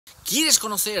¿Quieres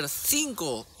conocer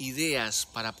 5 ideas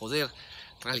para poder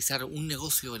realizar un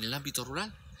negocio en el ámbito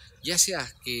rural? Ya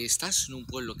sea que estás en un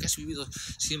pueblo, que has vivido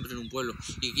siempre en un pueblo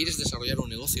y quieres desarrollar un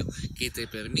negocio que te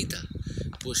permita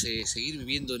seguir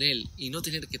viviendo en él y no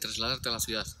tener que trasladarte a la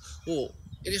ciudad, o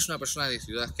eres una persona de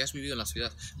ciudad que has vivido en la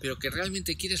ciudad pero que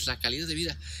realmente quieres la calidad de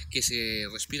vida que se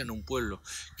respira en un pueblo,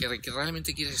 que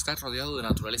realmente quieres estar rodeado de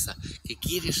naturaleza, que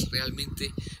quieres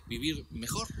realmente vivir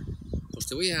mejor, pues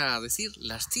te voy a decir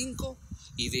las 5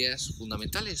 ideas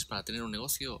fundamentales para tener un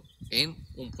negocio en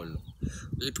un pueblo.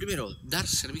 El primero, dar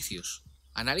servicios.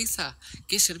 Analiza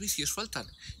qué servicios faltan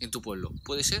en tu pueblo.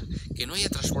 Puede ser que no haya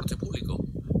transporte público,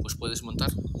 pues puedes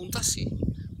montar un taxi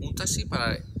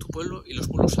para tu pueblo y los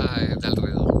pueblos de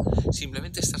alrededor.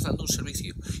 Simplemente estás dando un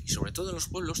servicio, y sobre todo en los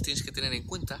pueblos tienes que tener en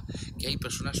cuenta que hay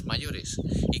personas mayores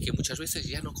y que muchas veces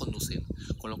ya no conducen,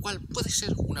 con lo cual puede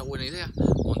ser una buena idea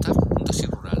montar un taxi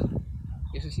rural.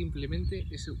 Esa simplemente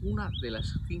es una de las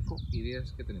 5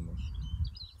 ideas que tenemos.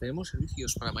 Tenemos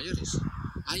servicios para mayores.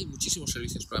 Hay muchísimos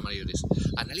servicios para mayores.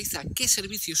 Analiza qué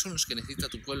servicios son los que necesita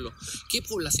tu pueblo, qué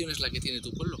población es la que tiene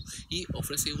tu pueblo, y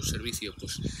ofrece un servicio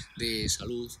de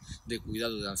salud, de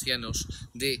cuidado de ancianos,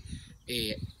 de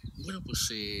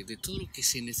todo lo que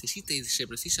se necesita y se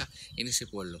precisa en ese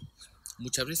pueblo.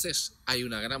 Muchas veces hay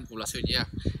una gran población ya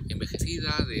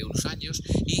envejecida de unos años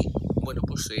y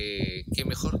qué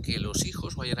mejor que los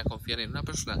hijos vayan a confiar en una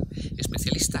persona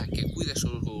especialista que cuide a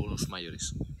sus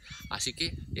mayores. Así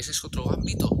que ese es otro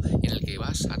ámbito en el que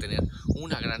vas a tener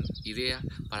una gran idea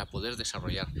para poder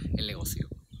desarrollar el negocio.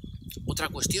 Otra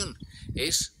cuestión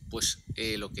es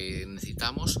lo que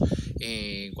necesitamos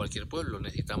en cualquier pueblo.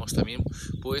 Necesitamos también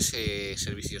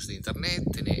servicios de internet,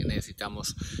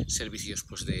 necesitamos servicios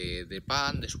de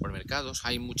pan, de supermercados.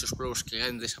 Hay muchos pueblos que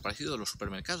han desaparecido los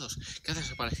supermercados, que han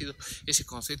desaparecido ese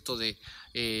concepto de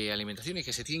alimentación y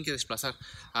que se tienen que desplazar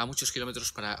a muchos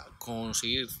kilómetros para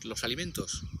conseguir los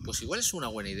alimentos. Pues igual es una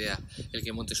buena idea el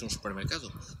que montes un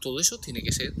supermercado. Todo eso tiene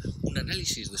que ser un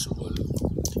análisis de su pueblo.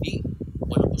 Y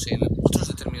en otros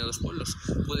determinados pueblos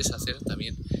puedes hacer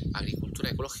también agricultura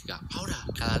ecológica. Ahora,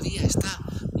 cada día está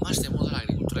más de moda la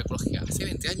agricultura ecológica. Hace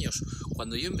 20 años,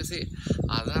 cuando yo empecé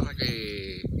a dar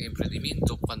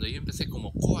emprendimiento, cuando yo empecé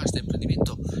como coach de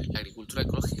emprendimiento, la agricultura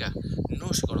ecológica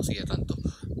no se conocía tanto.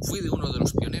 Fui de uno de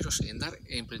los pioneros en dar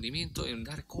emprendimiento, en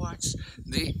dar coach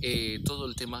de todo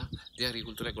el tema de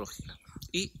agricultura ecológica.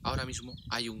 Y ahora mismo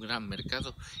hay un gran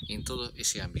mercado en todo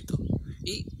ese ámbito.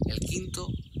 Y el quinto,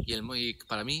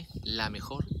 para mí, la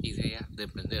mejor idea de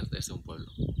emprender desde un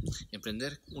pueblo.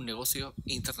 Emprender un negocio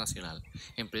internacional.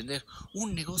 Emprender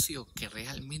un negocio que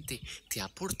realmente te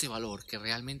aporte valor, que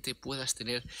realmente puedas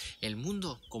tener el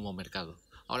mundo como mercado.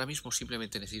 Ahora mismo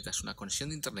simplemente necesitas una conexión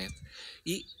de internet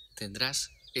y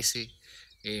tendrás ese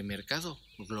mercado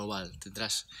global.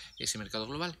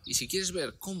 Y si quieres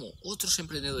ver cómo otros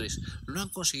emprendedores lo han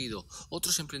conseguido,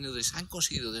 otros emprendedores han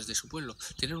conseguido desde su pueblo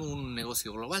tener un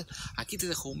negocio global, aquí te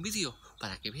dejo un vídeo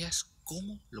para que veas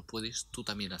cómo lo puedes tú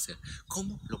también hacer,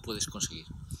 cómo lo puedes conseguir.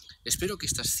 Espero que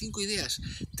estas 5 ideas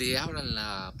te abran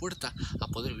la puerta a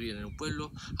poder vivir en un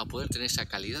pueblo, a poder tener esa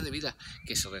calidad de vida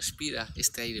que se respira,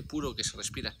 este aire puro que se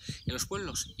respira en los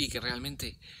pueblos, y que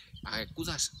realmente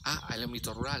acudas al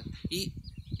ámbito rural y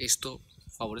esto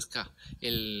favorezca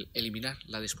el eliminar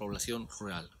la despoblación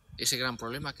rural, ese gran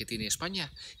problema que tiene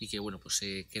España y que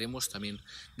queremos también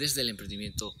desde el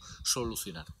emprendimiento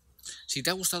solucionar. Si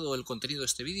te ha gustado el contenido de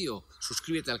este vídeo,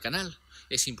 suscríbete al canal.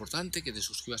 Es importante que te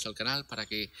suscribas al canal para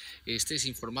que estés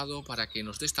informado, para que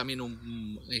nos des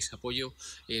también ese apoyo,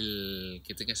 el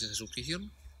que tengas esa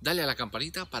suscripción. Dale a la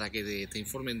campanita para que te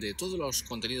informen de todos los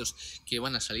contenidos que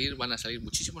van a salir. Van a salir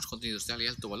muchísimos contenidos de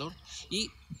alto valor y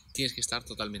tienes que estar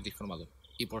totalmente informado.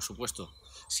 Y por supuesto,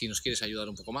 si nos quieres ayudar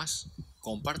un poco más,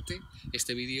 comparte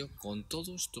este vídeo con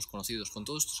todos tus conocidos, con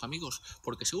todos tus amigos,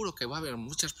 porque seguro que va a haber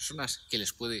muchas personas que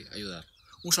les puede ayudar.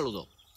 Un saludo.